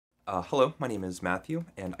Hello, my name is Matthew,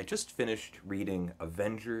 and I just finished reading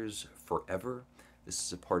Avengers Forever. This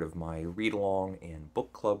is a part of my read-along and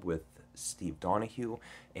book club with Steve Donahue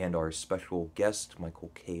and our special guest, Michael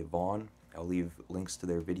K. Vaughn. I'll leave links to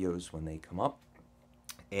their videos when they come up.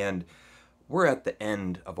 And we're at the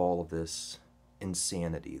end of all of this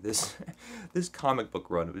insanity. This comic book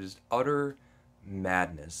run, it was just utter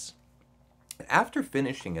madness. After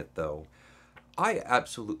finishing it, though, I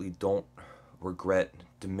absolutely don't regret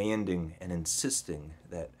demanding and insisting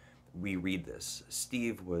that we read this.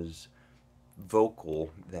 Steve was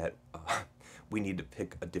vocal that we need to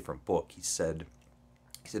pick a different book. He said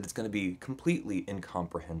it's going to be completely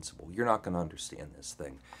incomprehensible. You're not going to understand this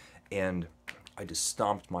thing. And I just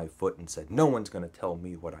stomped my foot and said, no one's going to tell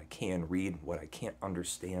me what I can read, what I can't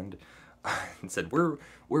understand. And said, we're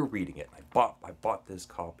reading it. I bought this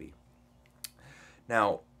copy.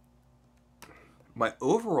 Now, my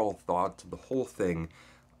overall thoughts of the whole thing,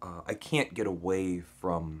 I can't get away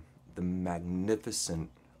from the magnificent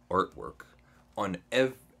artwork on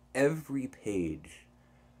every page.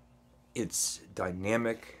 It's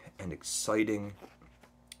dynamic and exciting,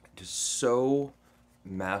 just so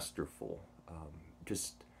masterful,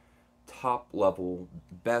 just top level,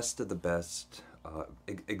 best of the best,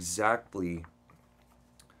 exactly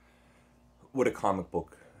what a comic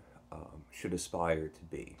book should aspire to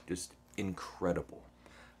be. Just incredible.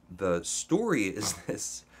 The story is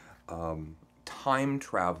this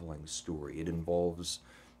time-traveling story. It involves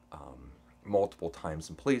multiple times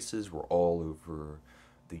and places. We're all over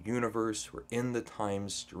the universe. We're in the time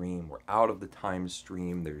stream. We're out of the time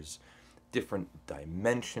stream. There's different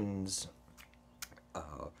dimensions,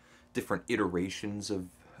 different iterations of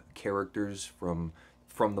characters from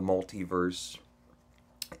the multiverse,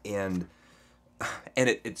 and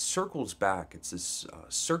it circles back. It's this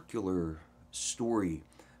circular story.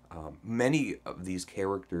 Many of these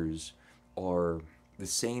characters are the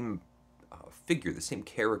same figure, the same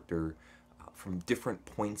character from different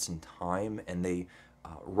points in time, and they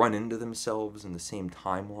run into themselves in the same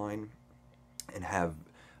timeline and have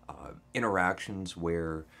interactions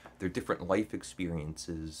where their different life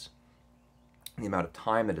experiences, the amount of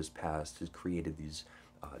time that has passed, has created these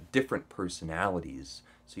different personalities.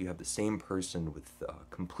 So you have the same person with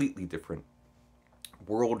completely different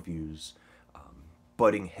worldviews,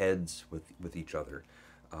 butting heads with each other.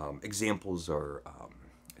 Examples are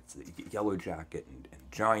it's the Yellow Jacket and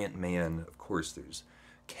Giant Man. Of course, there's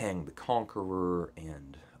Kang the Conqueror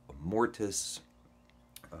and Immortus.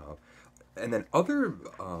 And then other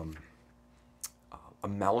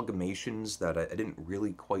amalgamations that I didn't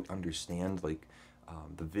really quite understand, like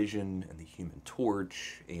the Vision and the Human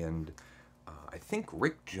Torch, and I think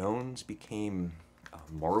Rick Jones became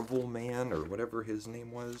Marvel Man, or whatever his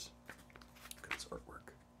name was. Look at his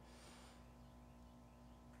artwork.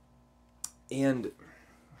 And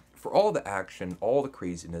for all the action, all the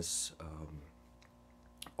craziness,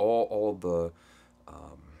 all the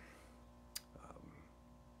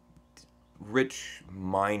rich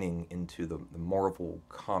mining into the Marvel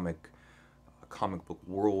comic book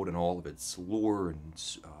world and all of its lore and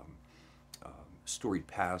storied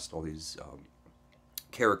past, all these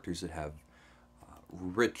characters that have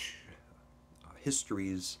rich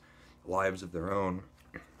histories, lives of their own.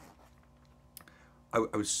 I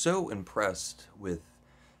was so impressed with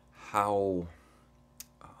how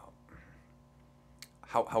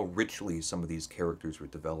richly some of these characters were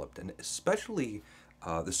developed, and especially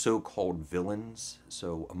the so-called villains.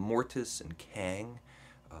 So Immortus and Kang,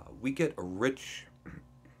 we get a rich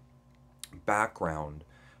background.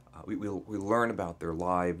 We learn about their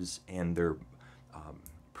lives and their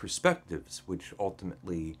perspectives, which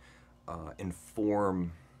ultimately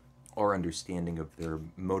inform our understanding of their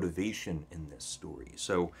motivation in this story.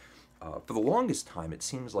 So for the longest time, it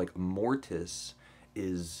seems like Immortus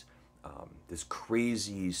is this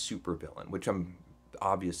crazy supervillain, which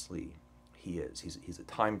obviously he is. He's a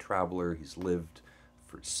time traveler. He's lived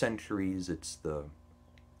for centuries. It's the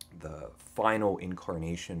final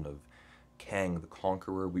incarnation of Kang the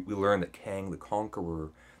Conqueror. We learn that Kang the Conqueror,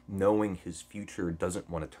 knowing his future, doesn't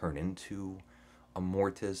want to turn into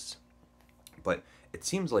Immortus. But it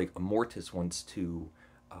seems like Immortus wants to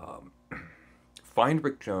find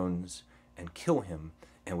Rick Jones and kill him,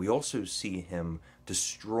 and we also see him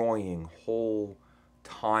destroying whole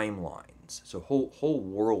timelines, so whole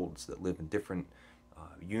worlds that live in different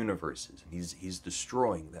universes, and he's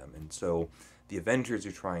destroying them. And so the Avengers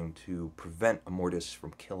are trying to prevent Immortus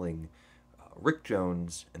from killing Rick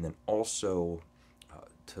Jones, and then also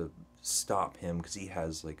to stop him because he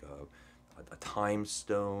has like a time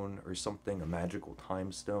stone or something, a magical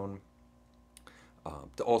time stone,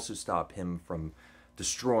 to also stop him from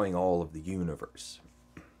destroying all of the universe.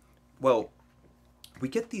 Well, we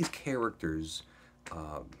get these characters,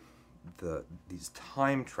 these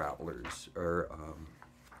time travelers, or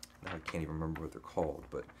now I can't even remember what they're called,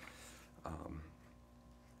 but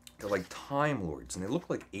they're like Time Lords, and they look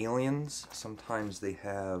like aliens. Sometimes they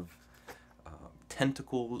have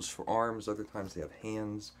tentacles for arms, other times they have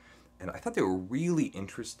hands, and I thought they were really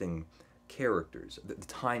interesting characters, the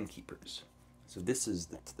Timekeepers. So this is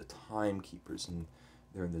the Timekeepers, and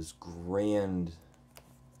they're in this grand,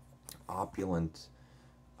 opulent,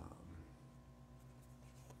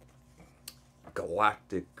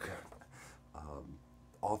 galactic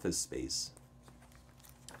office space.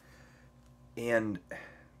 And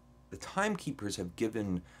the Timekeepers have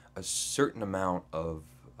given a certain amount of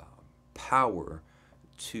power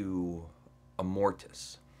to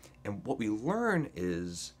Immortus. And what we learn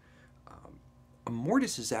is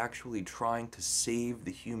Immortus is actually trying to save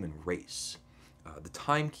the human race. The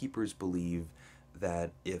Timekeepers believe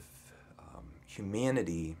that if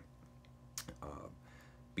humanity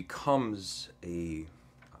becomes a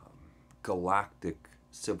galactic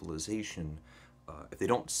civilization, if they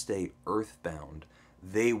don't stay earthbound,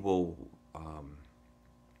 they will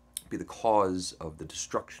be the cause of the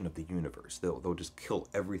destruction of the universe. They'll just kill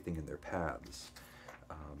everything in their paths.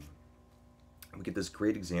 We get this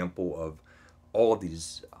great example of all of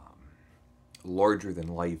these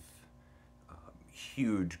larger-than-life,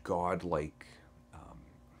 huge, godlike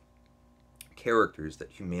characters that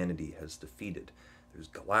humanity has defeated. There's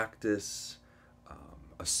Galactus,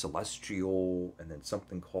 a Celestial, and then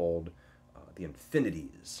something called the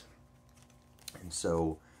Infinities. And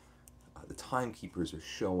so the Timekeepers are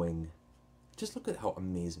showing, just look at how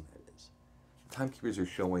amazing that is. The Timekeepers are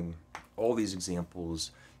showing all these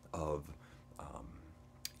examples of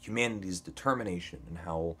humanity's determination, and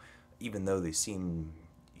how even though they seem,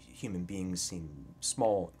 human beings seem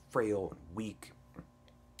small and frail and weak,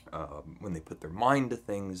 when they put their mind to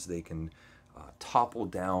things, they can topple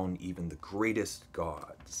down even the greatest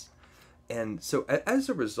gods. And so as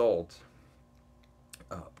a result,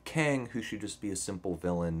 Kang, who should just be a simple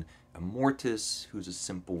villain, Immortus, who's a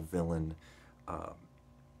simple villain,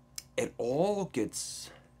 it all gets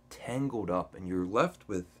tangled up, and you're left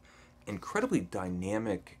with incredibly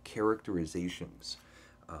dynamic characterizations.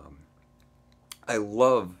 I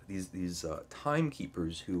love these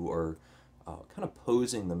Timekeepers who are kind of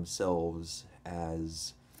posing themselves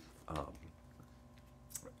as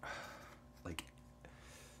like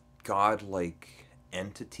godlike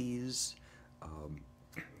entities.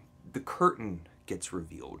 The curtain gets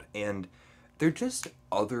revealed, and they're just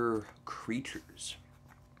other creatures,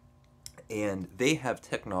 and they have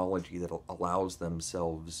technology that allows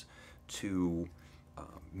themselves to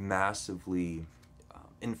massively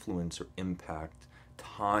influence or impact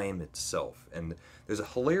time itself. And there's a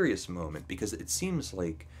hilarious moment, because it seems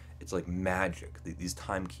like it's like magic. These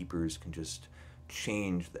Timekeepers can just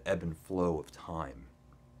change the ebb and flow of time.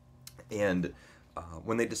 And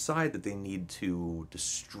when they decide that they need to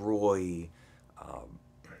destroy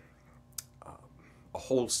a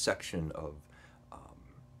whole section of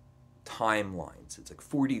timelines, it's like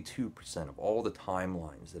 42% of all the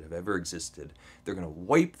timelines that have ever existed, they're going to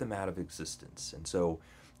wipe them out of existence. And so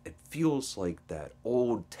it feels like that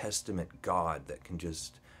Old Testament God that can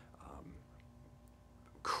just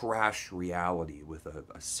crash reality with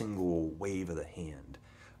a single wave of the hand.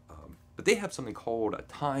 But they have something called a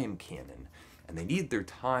time cannon, and they need their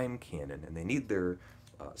time cannon, and they need their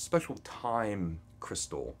special time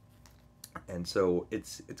crystal. And so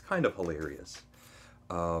it's kind of hilarious.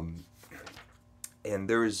 And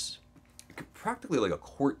there's practically like a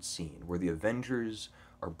court scene where the Avengers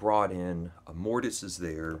are brought in. Immortus is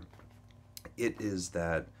there. It is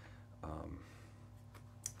that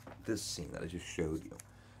this scene that I just showed you,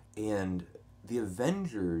 and the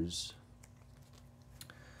Avengers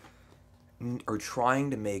are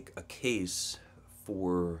trying to make a case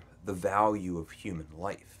for the value of human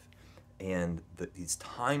life, and that these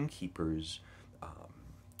Timekeepers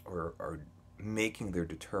are making their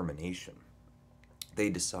determination. They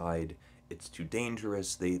decide it's too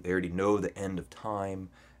dangerous. They already know the end of time,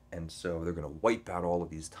 and so they're going to wipe out all of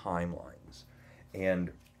these timelines.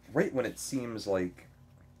 And right when it seems like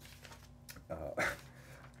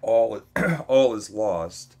all is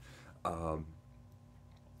lost,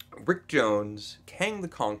 Rick Jones, Kang the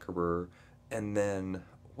Conqueror, and then,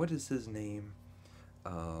 what is his name?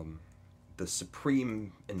 The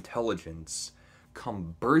Supreme Intelligence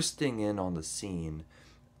come bursting in on the scene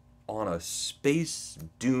on a space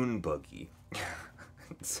dune buggy.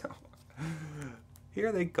 So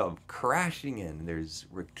here they come crashing in. There's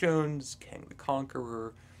Rick Jones, Kang the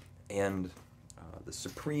Conqueror, and the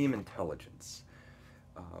supreme intelligence.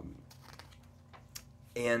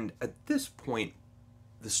 And at this point,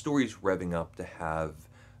 the story's revving up to have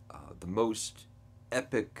the most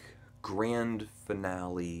epic, grand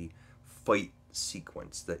finale fight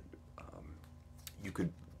sequence that you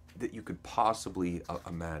could possibly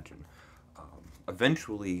imagine.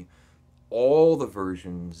 Eventually, all the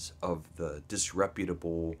versions of the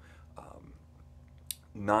disreputable,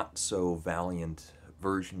 not so valiant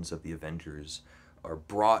versions of the Avengers are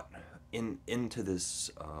brought into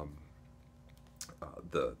this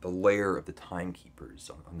the lair of the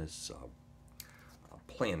timekeepers on this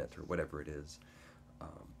planet or whatever it is,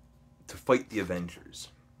 to fight the Avengers.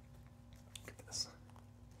 Look at this.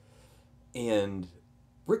 And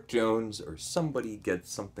Rick Jones or somebody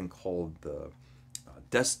gets something called the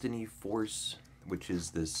Destiny Force, which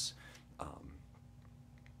is this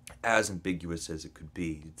as ambiguous as it could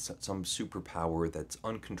be. It's some superpower that's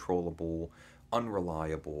uncontrollable,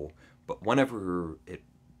 unreliable, but whenever it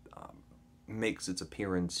makes its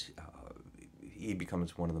appearance, he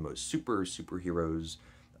becomes one of the most superheroes,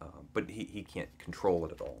 but he can't control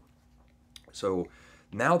it at all. So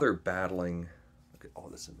now they're battling. Look at all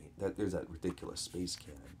this. There's that ridiculous space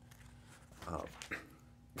cannon.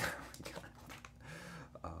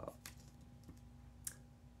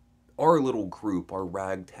 Our little group, our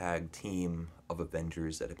ragtag team of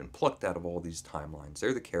Avengers that have been plucked out of all these timelines,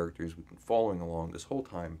 they're the characters we've been following along this whole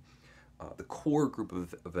time. The core group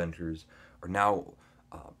of Avengers are now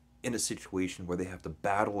in a situation where they have to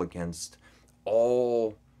battle against a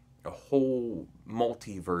whole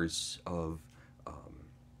multiverse of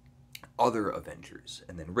other Avengers.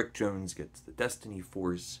 And then Rick Jones gets the Destiny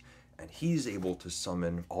Force, and he's able to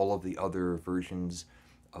summon all of the other versions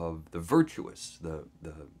of the virtuous, the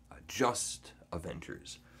just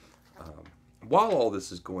Avengers. While all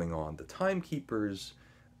this is going on, the Timekeepers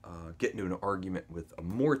get into an argument with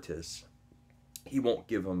Immortus. He won't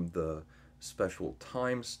give him the special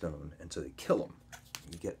time stone, and so they kill him.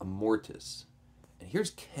 You get Immortus. And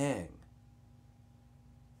here's Kang.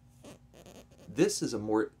 This is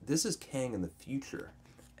Kang in the future.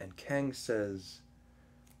 And Kang says,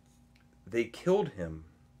 "They killed him.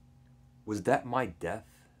 Was that my death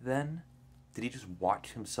then? Did he just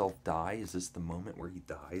watch himself die? Is this the moment where he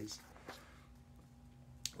dies?"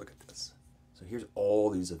 Look at this. So here's all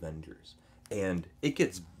these Avengers. And it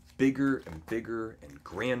gets bigger and bigger and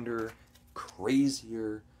grander,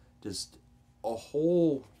 crazier, just a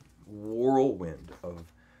whole whirlwind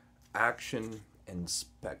of action and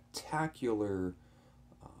spectacular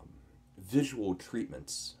visual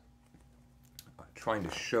treatments, trying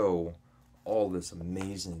to show all this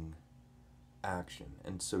amazing action.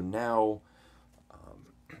 And so now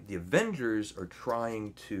the Avengers are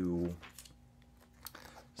trying to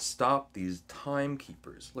stop these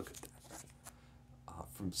timekeepers. Look at that.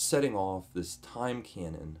 From setting off this time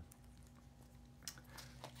cannon.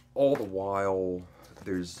 All the while,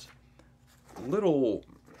 there's little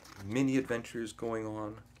mini adventures going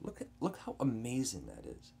on. Look how amazing that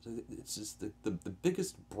is. So it's just the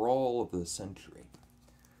biggest brawl of the century.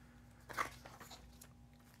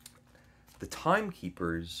 The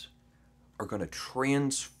Timekeepers are going to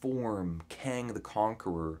transform Kang the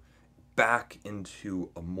Conqueror back into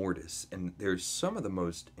Immortus. And there's some of the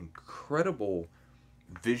most incredible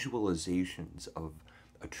visualizations of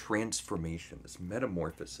a transformation, this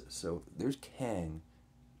metamorphosis. So there's Kang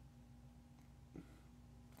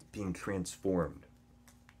being transformed.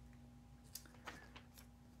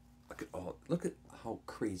 Look at how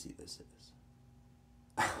crazy this is.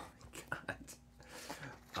 Oh my god.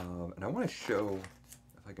 And I want to show,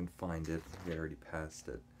 if I can find it. Maybe I already passed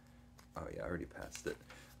it. Oh yeah, I already passed it.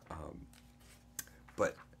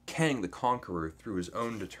 But Kang the Conqueror, through his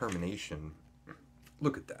own determination,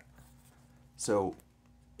 look at that. So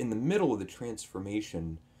in the middle of the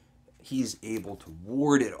transformation, he's able to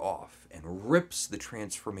ward it off and rips the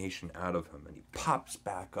transformation out of him, and he pops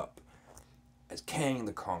back up as Kang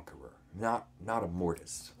the Conqueror, not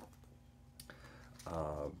Immortus.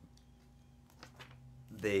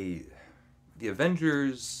 The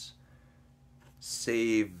Avengers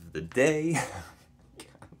save the day.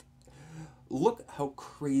 Look how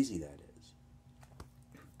crazy that is.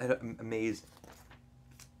 And amazing.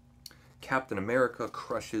 Captain America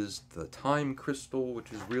crushes the time crystal,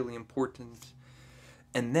 which is really important.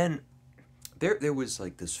 And then there was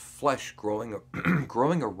like this flesh growing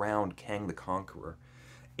growing around Kang the Conqueror.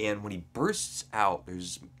 And when he bursts out,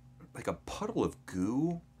 there's like a puddle of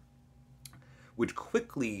goo, which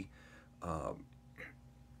quickly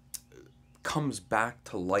comes back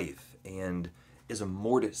to life and is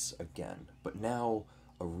Immortus again, but now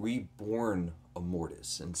a reborn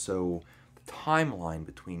Immortus. And so the timeline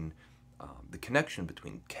between the connection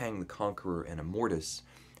between Kang the Conqueror and Immortus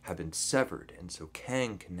have been severed, and so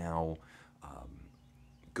Kang can now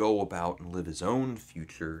go about and live his own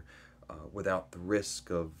future without the risk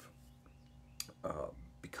of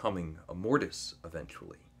becoming Immortus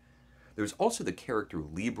eventually. There's also the character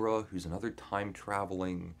Libra, who's another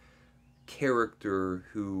time-traveling character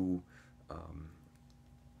who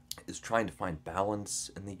is trying to find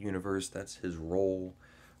balance in the universe. That's his role.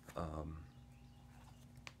 Look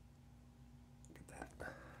at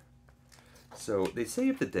that. So they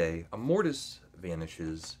save the day. Immortus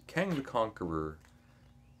vanishes. Kang the Conqueror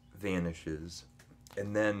vanishes.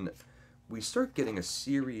 And then we start getting a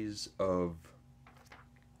series of...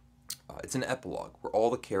 it's an epilogue where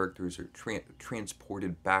all the characters are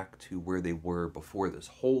transported back to where they were before this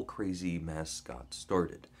whole crazy mess got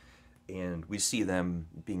started. And we see them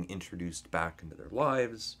being introduced back into their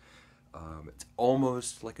lives. It's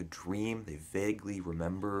almost like a dream. They vaguely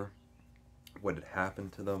remember what had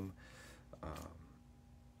happened to them.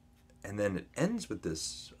 And then it ends with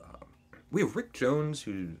this... we have Rick Jones,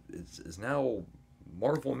 who is now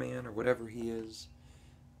Marvel Man, or whatever he is.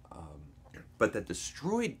 But that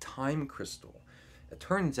destroyed time crystal, it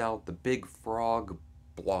turns out the big frog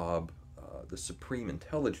blob, the supreme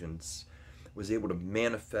intelligence, was able to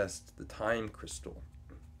manifest the time crystal.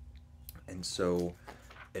 And so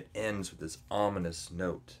it ends with this ominous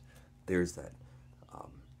note. There's that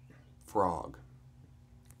frog.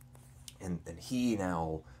 And he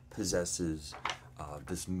now possesses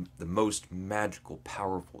the most magical,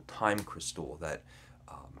 powerful time crystal that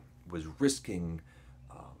was risking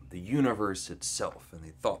the universe itself, and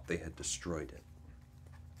they thought they had destroyed it.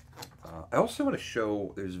 I also want to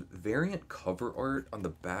show there's variant cover art on the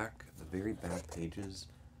back, the very back pages.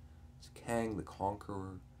 It's Kang the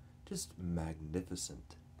Conqueror, just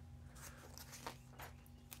magnificent.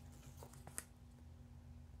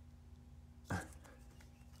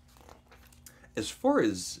 As far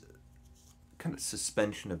as kind of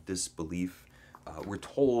suspension of disbelief, we're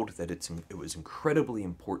told that it was incredibly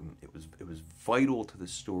important. It was vital to the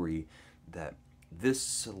story that this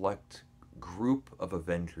select group of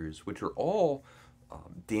Avengers, which are all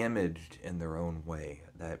damaged in their own way,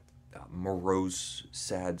 that morose,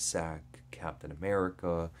 sad sack Captain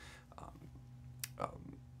America,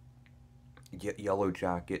 Yellow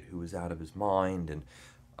Jacket, who is out of his mind, and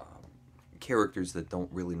characters that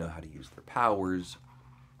don't really know how to use their powers.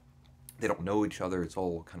 They don't know each other. It's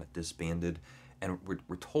all kind of disbanded. And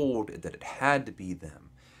we're told that it had to be them.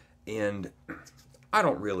 And I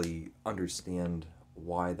don't really understand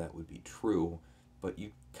why that would be true, but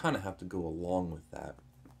you kind of have to go along with that.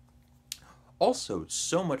 Also,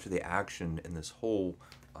 so much of the action in this whole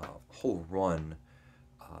run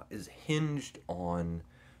is hinged on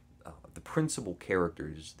the principal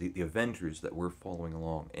characters, the Avengers that we're following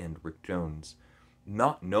along, and Rick Jones,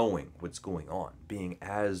 not knowing what's going on, being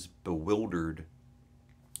as bewildered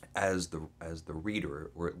as the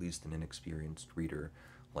reader, or at least an inexperienced reader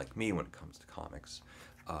like me when it comes to comics.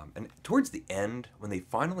 And towards the end, when they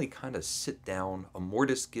finally kind of sit down,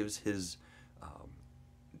 Immortus gives his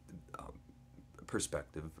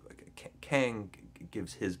perspective, Kang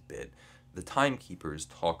gives his bit, the Timekeepers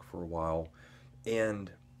talk for a while,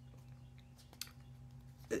 and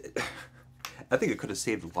I think it could have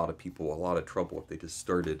saved a lot of people a lot of trouble if they just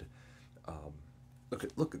started. Look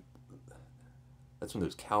at that's when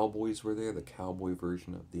those cowboys were there, the cowboy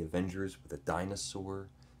version of the Avengers with a dinosaur.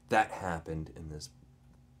 That happened in this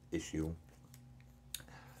issue.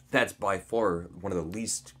 That's by far one of the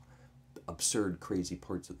least absurd, crazy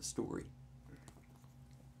parts of the story.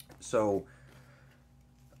 So,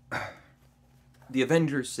 the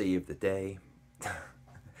Avengers save the day.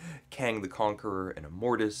 Kang the Conqueror and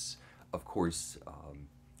Immortus, of course,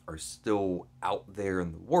 are still out there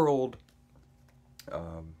in the world,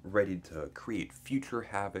 ready to create future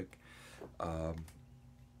havoc.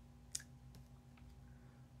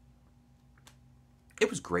 It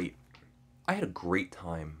was great. I had a great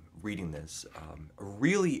time reading this.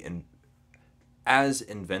 Really as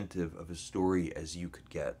inventive of a story as you could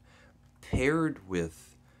get, paired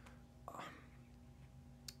with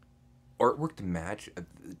artwork to match,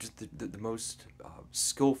 just the most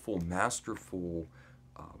skillful, masterful,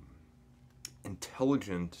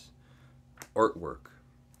 intelligent artwork,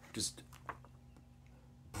 just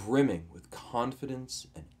brimming with confidence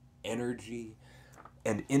and energy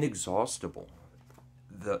and inexhaustible.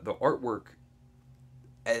 The artwork,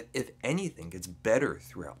 if anything, gets better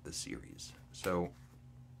throughout the series. So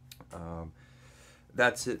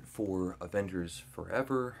that's it for Avengers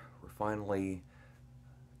Forever. We're finally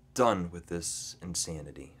done with this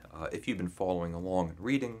insanity. If you've been following along and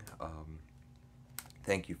reading,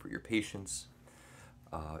 Thank you for your patience.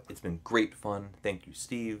 It's been great fun. Thank you,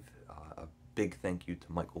 Steve. A big thank you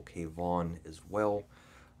to Michael K. Vaughn as well.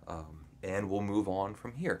 And we'll move on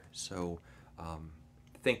from here. So,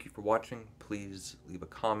 thank you for watching. Please leave a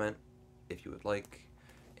comment if you would like,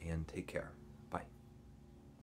 and take care.